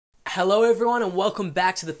Hello everyone and welcome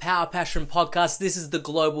back to the Power Passion Podcast. This is the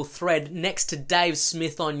Global Thread. Next to Dave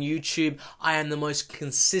Smith on YouTube, I am the most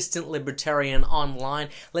consistent libertarian online.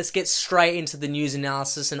 Let's get straight into the news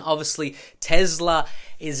analysis, and obviously Tesla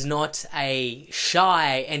is not a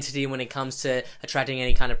shy entity when it comes to attracting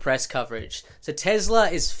any kind of press coverage. So Tesla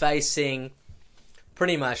is facing,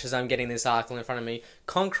 pretty much as I'm getting this article in front of me,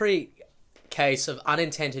 concrete case of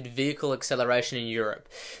unintended vehicle acceleration in Europe.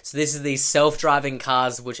 So this is these self-driving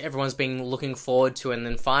cars which everyone's been looking forward to, and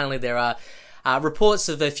then finally there are reports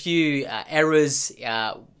of a few errors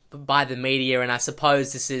by the media, and I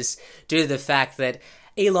suppose this is due to the fact that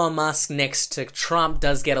Elon Musk next to Trump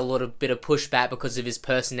does get a little bit of pushback because of his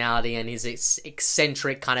personality and his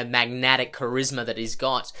eccentric kind of magnetic charisma that he's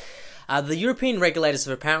got. The European regulators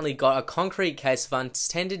have apparently got a concrete case of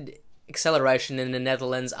unintended acceleration in the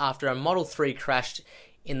Netherlands after a Model 3 crashed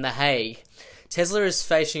in The Hague. Tesla is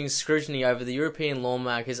facing scrutiny over the European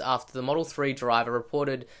lawmakers after the Model 3 driver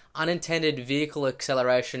reported unintended vehicle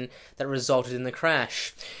acceleration that resulted in the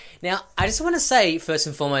crash. Now, I just want to say, first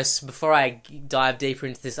and foremost, before I dive deeper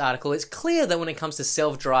into this article, it's clear that when it comes to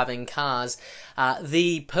self-driving cars,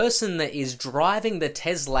 the person that is driving the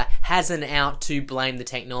Tesla has an out to blame the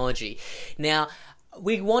technology. Now,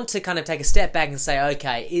 we want to kind of take a step back and say,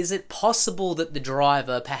 okay, is it possible that the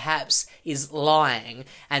driver perhaps is lying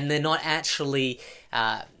and they're not actually,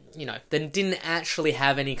 they didn't actually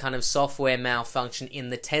have any kind of software malfunction in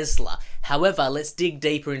the Tesla? However, let's dig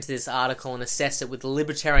deeper into this article and assess it with the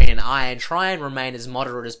libertarian eye and try and remain as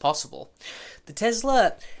moderate as possible. The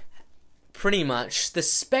Tesla, pretty much, the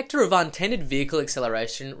spectre of unintended vehicle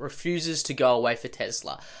acceleration refuses to go away for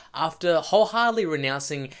Tesla. After wholeheartedly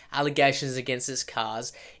renouncing allegations against its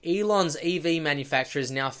cars, Elon's EV manufacturer is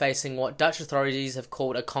now facing what Dutch authorities have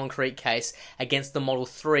called a concrete case against the Model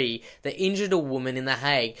 3 that injured a woman in The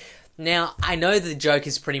Hague. Now, I know the joke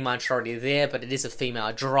is pretty much already there, but it is a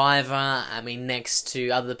female driver. I mean, next to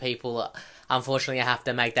other people, unfortunately, I have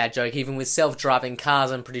to make that joke. Even with self-driving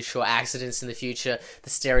cars, I'm pretty sure accidents in the future, the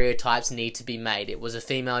stereotypes need to be made. It was a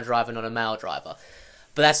female driver, not a male driver.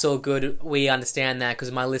 But that's all good. We understand that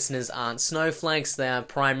because my listeners aren't snowflakes. They are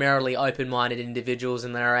primarily open-minded individuals,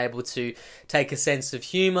 and they're able to take a sense of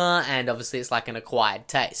humor, and obviously it's like an acquired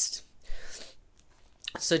taste.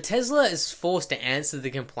 So Tesla is forced to answer the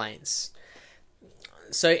complaints.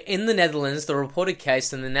 So in the Netherlands, the reported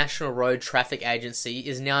case in the National Road Traffic Agency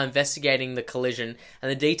is now investigating the collision,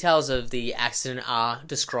 and the details of the accident are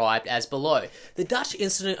described as below. The Dutch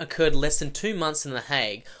incident occurred less than 2 months in The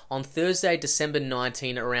Hague on Thursday, December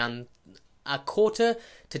 19, around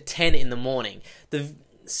 9:45 in the morning. The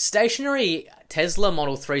stationary Tesla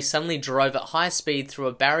Model 3 suddenly drove at high speed through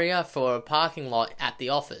a barrier for a parking lot at the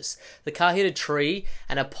office. The car hit a tree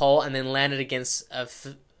and a pole and then landed against a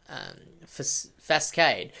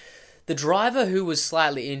facade. The driver, who was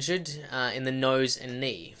slightly injured in the nose and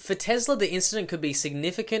knee. For Tesla, the incident could be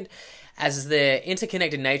significant as the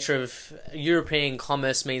interconnected nature of European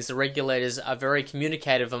commerce means the regulators are very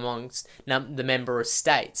communicative amongst the member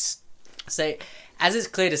states. So, as it's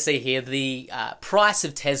clear to see here, the price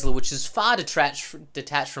of Tesla, which is far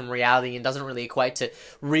detached from reality and doesn't really equate to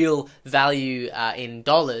real value in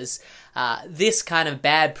dollars, this kind of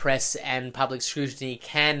bad press and public scrutiny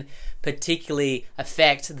can particularly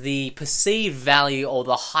affect the perceived value or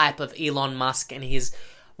the hype of Elon Musk and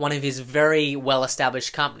one of his very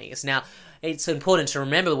well-established companies. Now, it's important to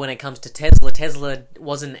remember when it comes to Tesla, Tesla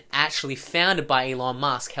wasn't actually founded by Elon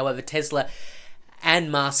Musk. However, Tesla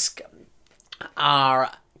and Musk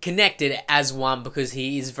are connected as one because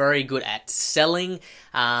he is very good at selling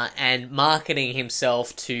and marketing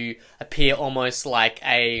himself to appear almost like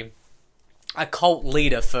a cult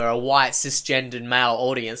leader for a white cisgendered male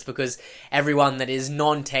audience, because everyone that is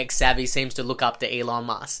non-tech savvy seems to look up to Elon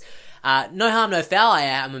Musk. No harm, no foul. I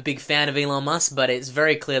am a big fan of Elon Musk, but it's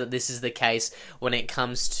very clear that this is the case when it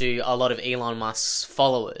comes to a lot of Elon Musk's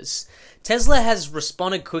followers. Tesla has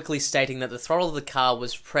responded quickly, stating that the throttle of the car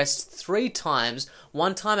was pressed 3 times,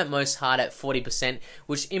 one time at most hard at 40%,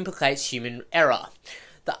 which implicates human error.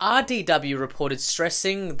 The RDW reported,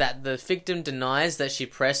 stressing that the victim denies that she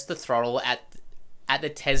pressed the throttle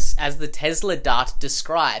as the Tesla data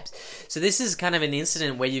describes. So this is kind of an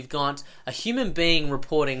incident where you've got a human being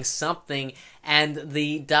reporting something and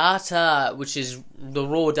the data, which is the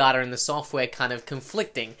raw data in the software, kind of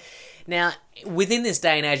conflicting. Now, within this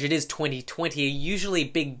day and age, it is 2020, usually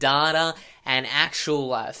big data and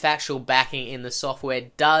actual factual backing in the software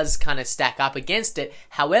does kind of stack up against it.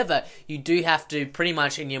 However, you do have to pretty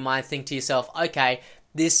much in your mind think to yourself, okay,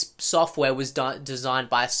 this software was designed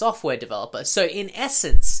by a software developer. So in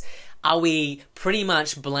essence, Are we pretty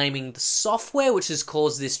much blaming the software which has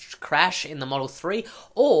caused this crash in the Model 3,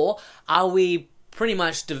 or are we pretty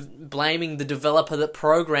much blaming the developer that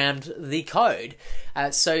programmed the code?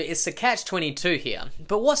 So it's a catch-22 here.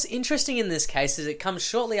 But what's interesting in this case is it comes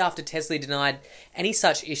shortly after Tesla denied any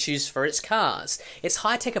such issues for its cars. Its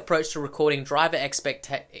high-tech approach to recording driver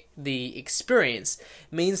the experience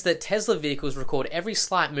means that Tesla vehicles record every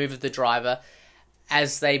slight move of the driver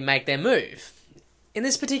as they make their move. In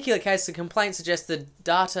this particular case, the complaint suggests the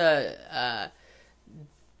data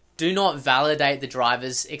do not validate the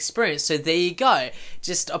driver's experience. So there you go.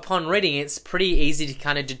 Just upon reading it, it's pretty easy to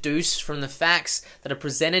kind of deduce from the facts that are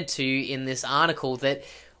presented to you in this article that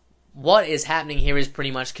what is happening here is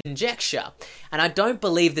pretty much conjecture. And I don't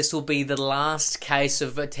believe this will be the last case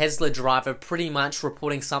of a Tesla driver pretty much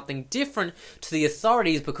reporting something different to the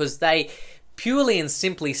authorities because they purely and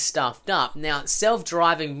simply stuffed up. Now,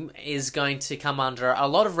 self-driving is going to come under a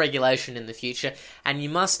lot of regulation in the future, and you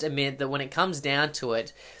must admit that when it comes down to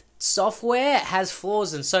it, software has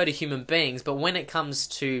flaws and so do human beings, but when it comes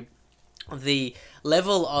to the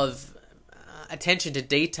level of attention to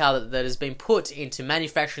detail that has been put into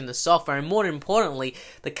manufacturing the software, and more importantly,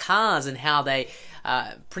 the cars and how they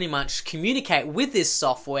pretty much communicate with this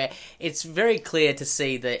software, it's very clear to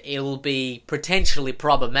see that it will be potentially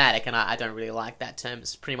problematic, and I don't really like that term.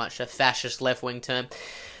 It's pretty much a fascist left-wing term.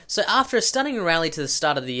 So after a stunning rally to the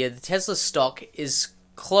start of the year, the Tesla stock is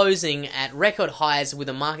closing at record highs with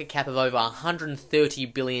a market cap of over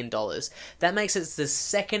 $130 billion. That makes it the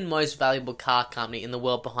second most valuable car company in the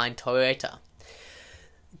world behind Toyota.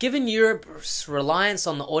 Given Europe's reliance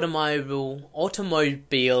on the automobile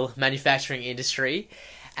manufacturing industry,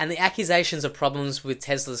 and the accusations of problems with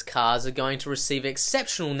Tesla's cars are going to receive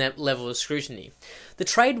exceptional level of scrutiny. The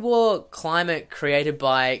trade war climate created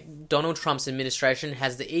by Donald Trump's administration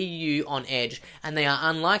has the EU on edge, and they are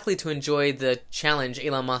unlikely to enjoy the challenge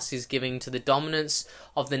Elon Musk is giving to the dominance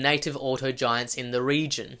of the native auto giants in the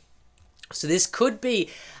region. So this could be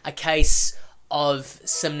a case of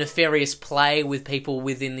some nefarious play with people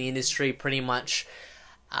within the industry pretty much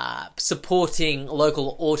supporting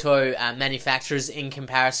local auto manufacturers in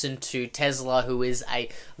comparison to Tesla, who is a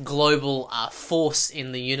global force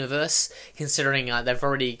in the universe, considering they've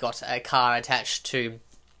already got a car attached to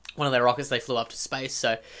one of their rockets they flew up to space.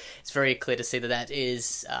 So it's very clear to see that that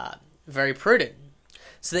is very prudent.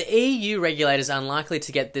 So the EU regulators are unlikely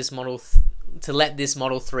to get this to let this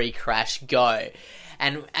Model 3 crash go.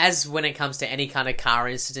 And as when it comes to any kind of car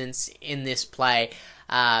incidents in this play,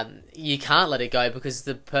 you can't let it go because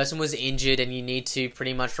the person was injured, and you need to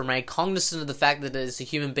pretty much remain cognizant of the fact that it's a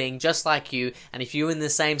human being just like you, and if you're in the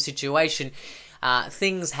same situation,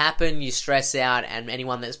 things happen, you stress out, and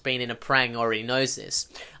anyone that's been in a prank already knows this.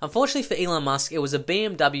 Unfortunately for Elon Musk, it was a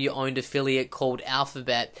BMW-owned affiliate called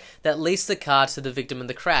Alphabet that leased the car to the victim of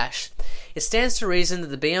the crash. It stands to reason that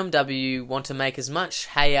the BMW want to make as much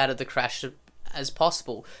hay out of the crash as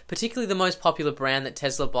possible, particularly the most popular brand that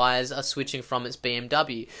Tesla buyers are switching from its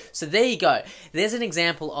BMW. So there you go. There's an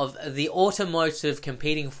example of the automotive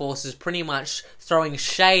competing forces pretty much throwing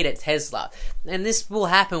shade at Tesla. And this will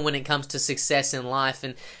happen when it comes to success in life,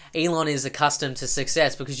 and Elon is accustomed to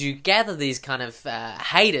success because you gather these kind of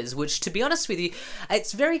haters, which, to be honest with you,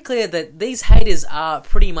 it's very clear that these haters are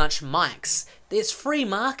pretty much mics. It's free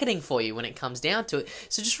marketing for you when it comes down to it.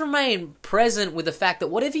 So just remain present with the fact that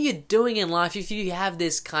whatever you're doing in life, if you have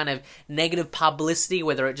this kind of negative publicity,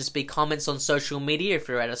 whether it just be comments on social media, if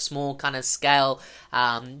you're at a small kind of scale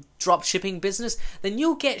drop shipping business, then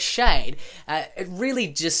you'll get shade. It really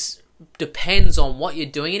just depends on what you're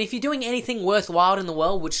doing, and if you're doing anything worthwhile in the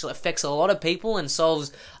world which affects a lot of people and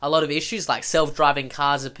solves a lot of issues, like self-driving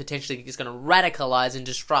cars are potentially is going to radicalize and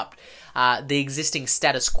disrupt the existing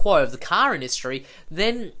status quo of the car industry,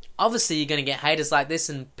 then obviously you're going to get haters like this,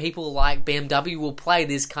 and people like BMW will play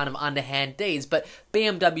these kind of underhand deeds. But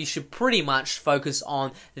BMW should pretty much focus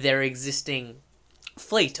on their existing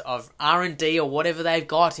fleet of R&D or whatever they've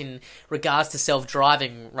got in regards to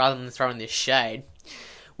self-driving, rather than throwing this shade.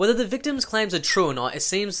 Whether the victim's claims are true or not, it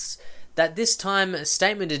seems that this time a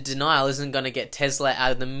statement of denial isn't going to get Tesla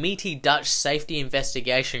out of the meaty Dutch safety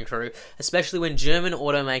investigation crew, especially when German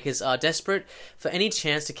automakers are desperate for any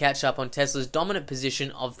chance to catch up on Tesla's dominant position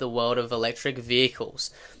of the world of electric vehicles.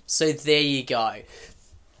 So there you go.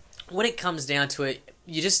 When it comes down to it,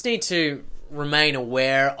 you just need to remain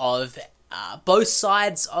aware of both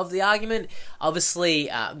sides of the argument. Obviously,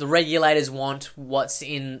 the regulators want what's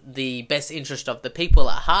in the best interest of the people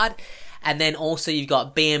at heart, And then also you've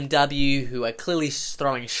got BMW, who are clearly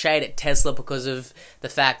throwing shade at Tesla because of the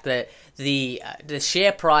fact that the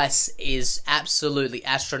share price is absolutely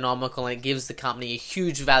astronomical and it gives the company a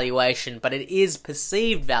huge valuation, but it is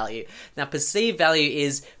perceived value. Now, perceived value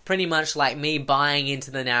is pretty much like me buying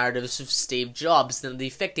into the narratives of Steve Jobs, the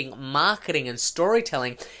effective marketing and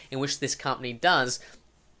storytelling in which this company does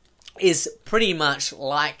is pretty much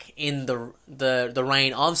like in the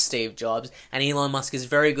reign of Steve Jobs, and Elon Musk is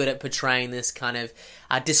very good at portraying this kind of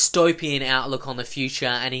dystopian outlook on the future.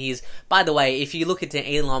 And he's, by the way, if you look into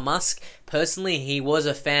Elon Musk, personally, he was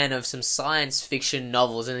a fan of some science fiction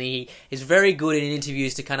novels, and he is very good in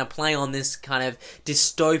interviews to kind of play on this kind of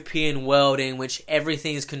dystopian world in which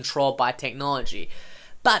everything is controlled by technology.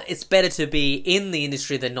 But it's better to be in the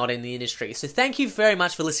industry than not in the industry. So thank you very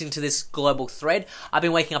much for listening to this global thread. I've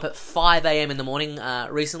been waking up at 5 a.m. in the morning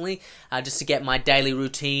recently just to get my daily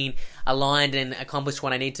routine aligned and accomplish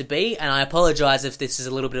what I need to be. And I apologize if this is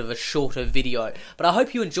a little bit of a shorter video. But I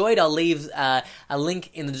hope you enjoyed. I'll leave a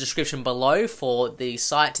link in the description below for the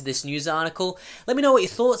site to this news article. Let me know what your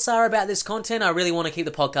thoughts are about this content. I really want to keep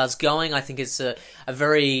the podcast going. I think it's a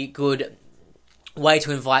very good way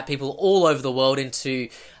to invite people all over the world into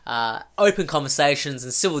open conversations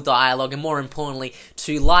and civil dialogue, and more importantly,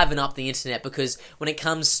 to liven up the internet, because when it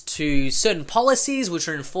comes to certain policies which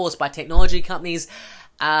are enforced by technology companies,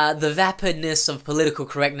 the vapidness of political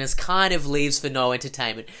correctness kind of leaves for no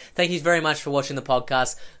entertainment. Thank you very much for watching the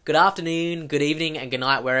podcast. Good afternoon, good evening, and good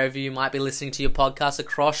night wherever you might be listening to your podcast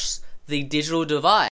across the digital divide.